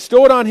and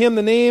bestowed on him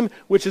the name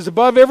which is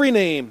above every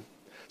name,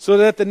 so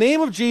that at the name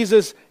of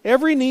Jesus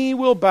every knee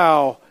will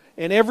bow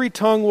and every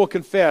tongue will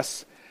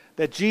confess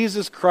that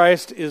Jesus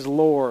Christ is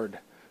Lord,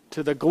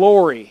 to the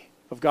glory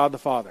of God the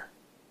Father.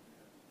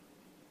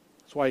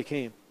 That's why he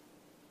came.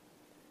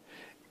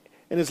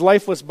 And his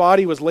lifeless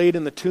body was laid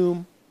in the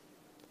tomb.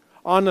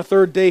 On the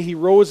 3rd day he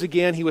rose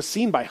again. He was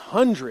seen by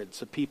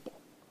hundreds of people.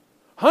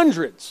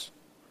 Hundreds.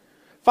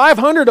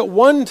 500 at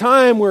one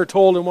time, we're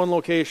told, in one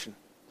location.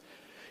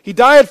 He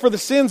died for the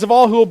sins of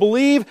all who will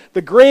believe.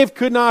 The grave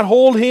could not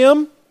hold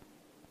him.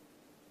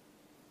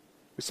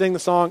 We sang the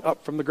song,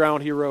 Up from the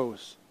Ground He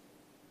Rose.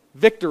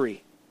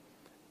 Victory.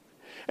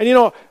 And you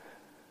know,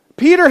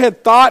 Peter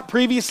had thought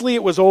previously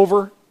it was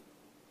over.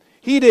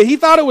 He did. He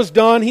thought it was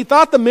done. He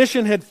thought the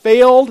mission had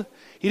failed.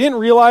 He didn't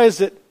realize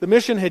that the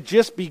mission had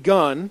just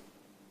begun.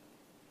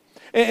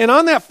 And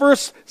on that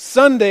first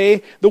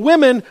Sunday, the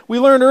women, we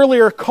learned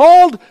earlier,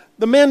 called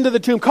the men to the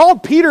tomb,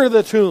 called Peter to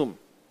the tomb.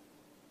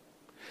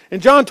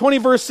 And John 20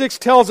 verse 6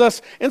 tells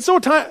us, and so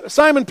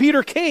Simon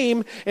Peter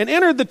came and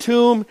entered the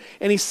tomb,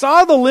 and he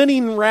saw the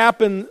linen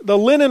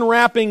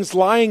wrappings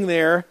lying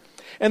there,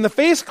 and the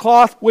face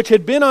cloth which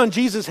had been on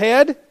Jesus'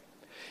 head,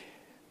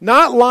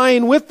 not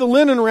lying with the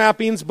linen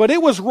wrappings, but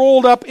it was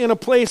rolled up in a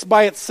place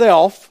by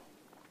itself.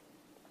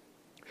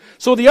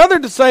 So the other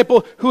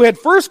disciple who had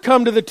first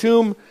come to the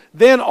tomb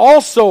then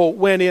also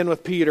went in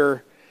with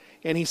Peter,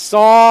 and he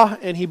saw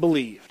and he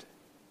believed.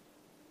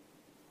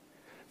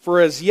 For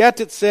as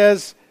yet it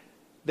says,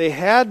 they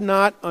had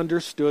not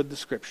understood the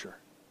Scripture,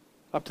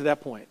 up to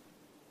that point,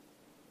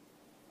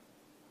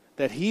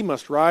 that he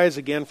must rise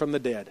again from the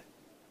dead.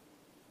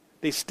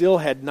 They still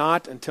had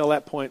not, until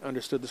that point,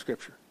 understood the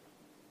Scripture.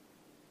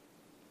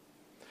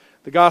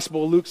 The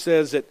Gospel of Luke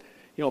says that,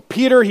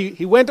 Peter,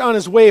 he went on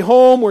his way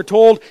home. We're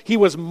told he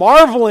was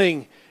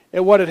marveling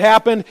at what had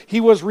happened. He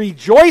was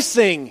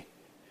rejoicing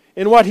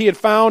in what he had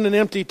found, an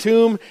empty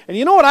tomb. And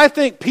you know what I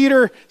think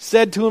Peter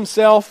said to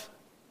himself?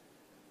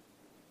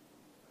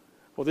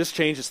 Well, this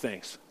changes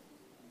things.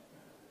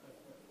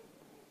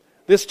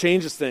 This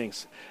changes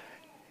things.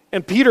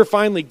 And Peter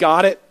finally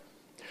got it.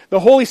 The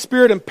Holy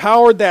Spirit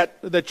empowered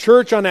the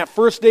church on that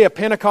first day of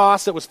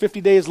Pentecost. That was 50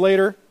 days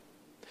later.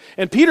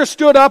 And Peter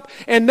stood up,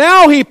 and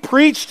now he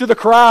preached to the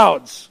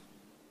crowds.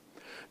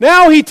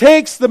 Now he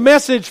takes the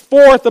message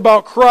forth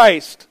about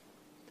Christ.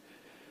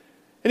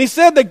 And he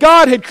said that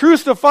God had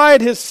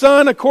crucified his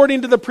Son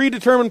according to the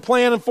predetermined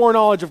plan and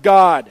foreknowledge of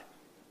God.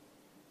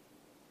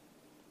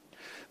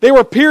 They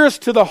were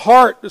pierced to the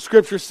heart, the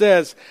Scripture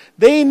says.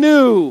 They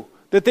knew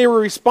that they were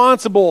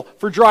responsible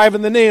for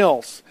driving the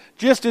nails,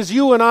 just as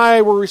you and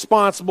I were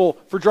responsible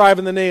for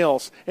driving the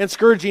nails and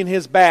scourging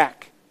his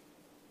back.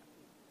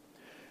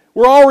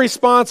 We're all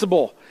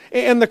responsible.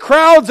 And the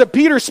crowds that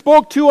Peter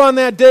spoke to on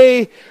that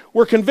day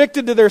were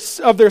convicted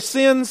of their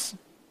sins.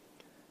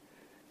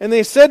 And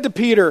they said to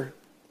Peter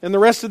and the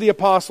rest of the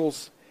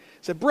apostles,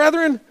 said,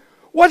 "Brethren,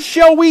 what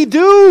shall we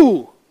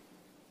do?"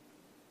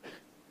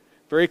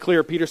 Very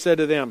clear, Peter said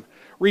to them,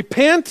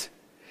 "Repent,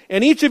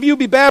 and each of you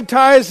be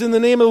baptized in the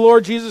name of the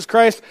Lord Jesus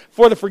Christ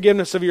for the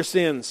forgiveness of your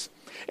sins.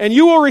 And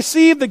you will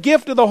receive the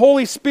gift of the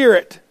Holy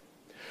Spirit.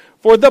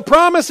 For the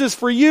promise is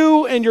for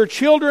you and your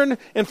children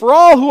and for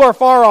all who are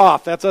far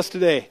off." That's us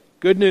today.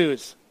 Good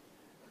news.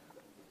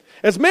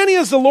 "As many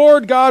as the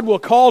Lord God will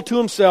call to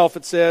himself,"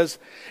 it says.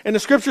 And the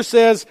Scripture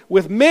says,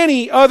 with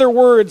many other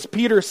words,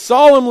 Peter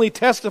solemnly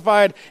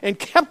testified and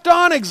kept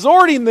on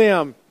exhorting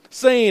them,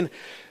 saying,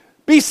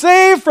 "Be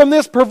saved from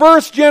this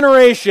perverse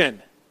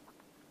generation."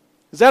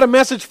 Is that a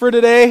message for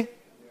today?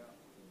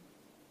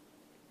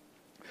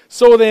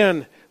 So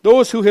then,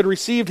 those who had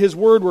received his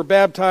word were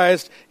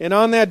baptized, and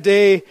on that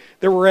day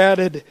there were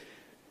added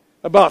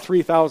about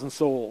 3,000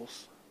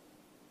 souls.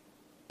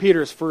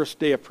 Peter's first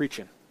day of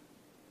preaching.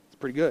 It's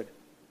pretty good.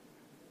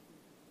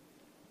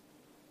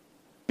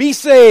 Be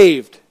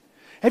saved.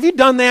 Have you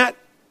done that?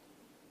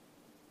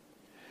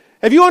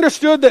 Have you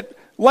understood that,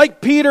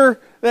 like Peter,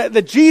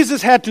 that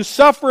Jesus had to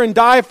suffer and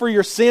die for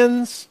your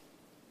sins?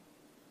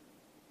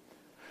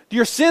 Do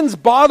your sins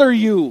bother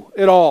you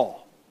at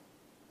all?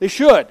 They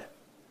should.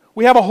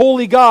 We have a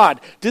holy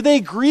God. Do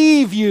they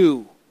grieve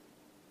you?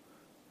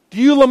 Do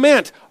you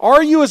lament?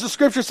 Are you, as the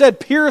Scripture said,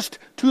 pierced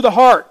to the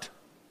heart?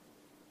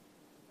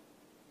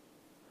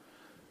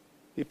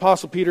 The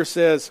Apostle Peter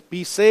says,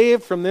 "Be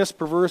saved from this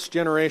perverse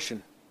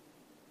generation."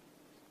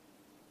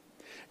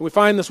 And we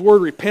find this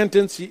word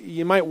repentance.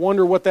 You might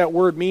wonder what that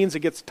word means. It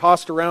gets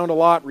tossed around a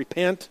lot,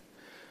 repent.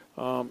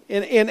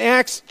 In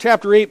Acts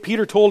chapter 8,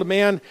 Peter told a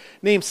man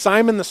named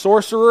Simon the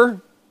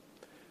sorcerer,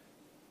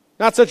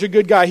 not such a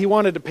good guy. He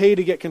wanted to pay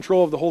to get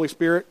control of the Holy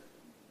Spirit,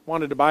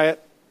 wanted to buy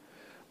it.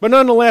 But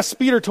nonetheless,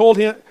 Peter told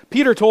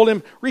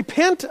him,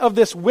 "Repent of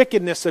this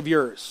wickedness of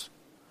yours.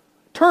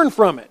 Turn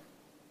from it."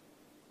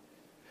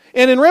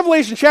 And in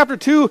Revelation chapter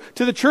 2,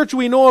 to the church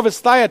we know of as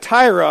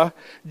Thyatira,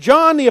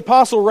 John the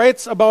apostle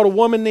writes about a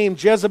woman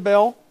named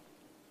Jezebel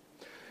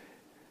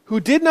who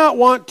did not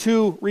want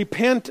to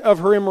repent of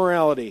her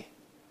immorality,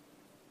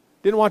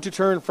 didn't want to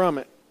turn from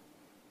it.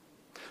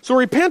 So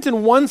repent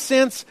in one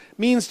sense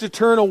means to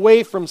turn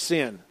away from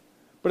sin,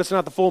 but it's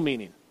not the full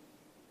meaning.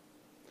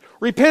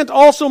 Repent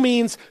also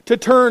means to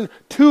turn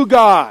to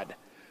God,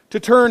 to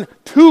turn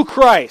to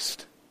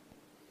Christ.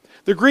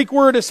 The Greek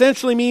word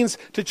essentially means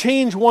to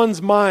change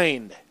one's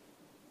mind.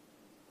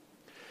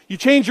 You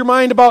change your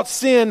mind about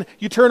sin,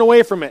 you turn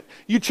away from it.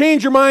 You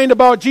change your mind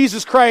about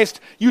Jesus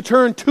Christ, you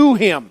turn to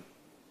Him.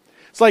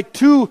 It's like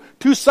two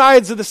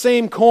sides of the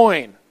same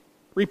coin.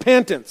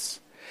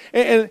 Repentance.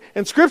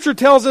 And Scripture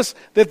tells us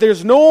that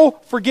there's no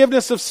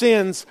forgiveness of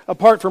sins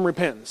apart from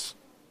repentance.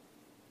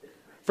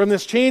 From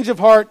this change of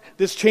heart,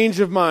 this change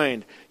of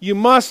mind. You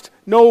must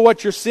know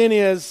what your sin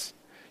is.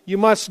 You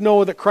must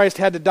know that Christ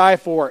had to die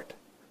for it.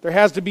 There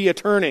has to be a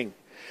turning.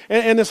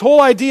 And this whole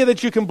idea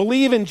that you can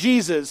believe in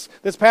Jesus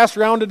that's passed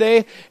around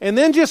today and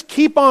then just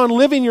keep on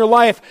living your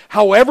life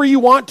however you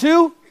want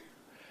to,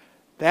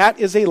 that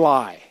is a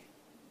lie.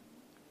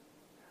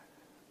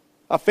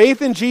 A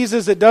faith in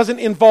Jesus that doesn't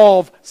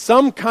involve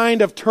some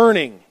kind of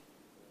turning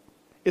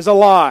is a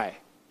lie.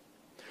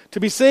 To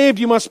be saved,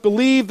 you must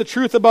believe the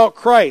truth about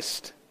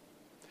Christ.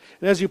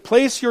 And as you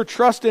place your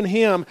trust in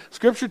Him,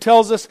 Scripture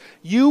tells us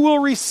you will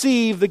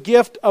receive the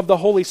gift of the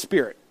Holy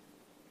Spirit.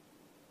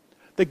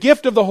 The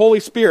gift of the Holy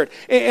Spirit.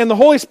 And the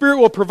Holy Spirit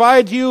will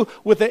provide you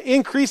with an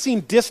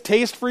increasing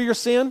distaste for your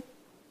sin.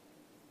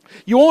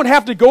 You won't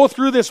have to go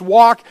through this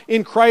walk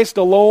in Christ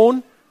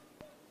alone.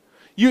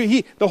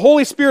 The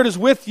Holy Spirit is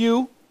with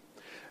you.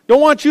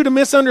 Don't want you to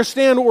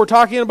misunderstand what we're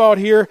talking about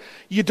here.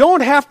 You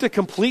don't have to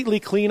completely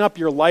clean up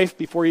your life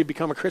before you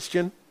become a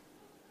Christian.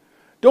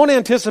 Don't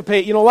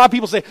anticipate. A lot of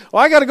people say,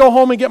 well, I got to go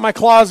home and get my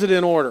closet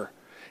in order.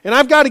 And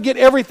I've got to get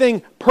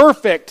everything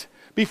perfect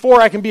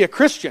before I can be a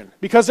Christian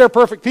because they're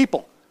perfect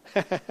people.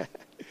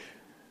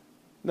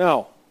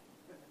 No.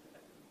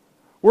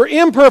 We're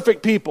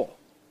imperfect people.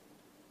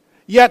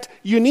 Yet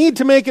you need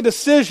to make a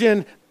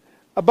decision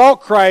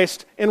about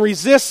Christ and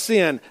resist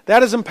sin.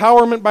 That is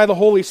empowerment by the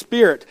Holy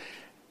Spirit.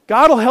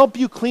 God will help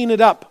you clean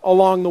it up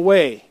along the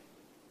way.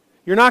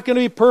 You're not going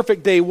to be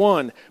perfect day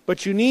one,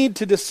 but you need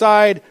to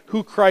decide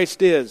who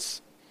Christ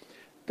is.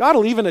 God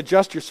will even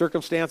adjust your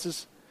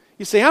circumstances.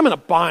 You say, I'm in a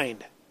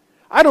bind.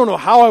 I don't know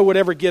how I would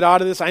ever get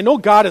out of this. I know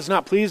God is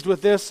not pleased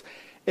with this.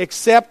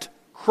 Accept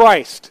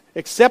Christ.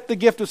 Accept the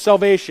gift of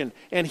salvation,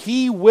 and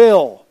He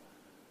will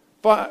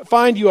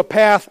find you a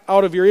path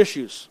out of your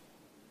issues.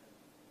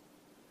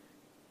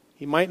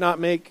 He might not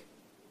make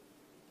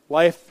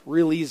life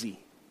real easy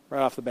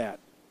right off the bat.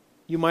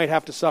 You might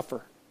have to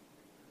suffer.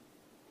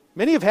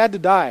 Many have had to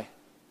die.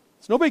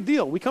 It's no big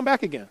deal. We come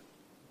back again.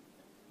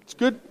 It's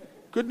good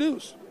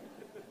news.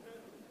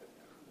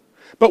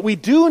 But we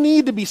do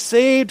need to be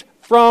saved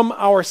from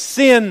our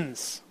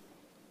sins.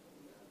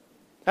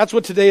 That's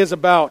what today is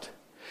about.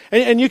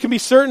 And you can be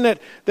certain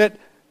that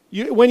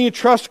when you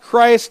trust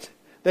Christ,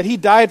 that He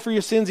died for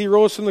your sins, He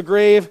rose from the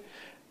grave,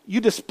 you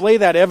display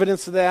that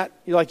evidence of that.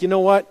 You're like, you know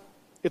what?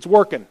 It's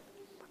working.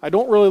 I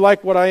don't really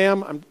like what I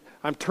am.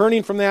 I'm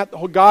turning from that.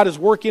 God is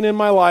working in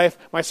my life.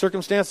 My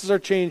circumstances are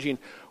changing.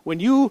 When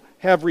you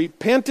have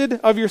repented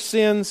of your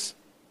sins,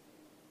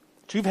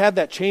 that you've had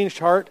that changed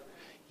heart,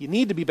 you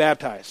need to be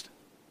baptized.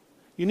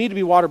 You need to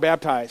be water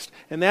baptized.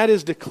 And that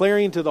is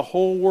declaring to the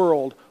whole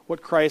world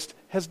what Christ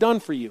has done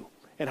for you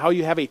and how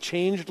you have a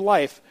changed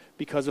life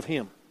because of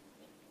Him.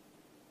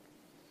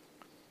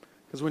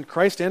 Because when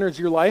Christ enters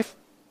your life,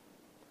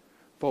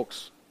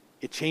 folks,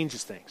 it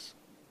changes things.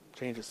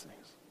 Changes things.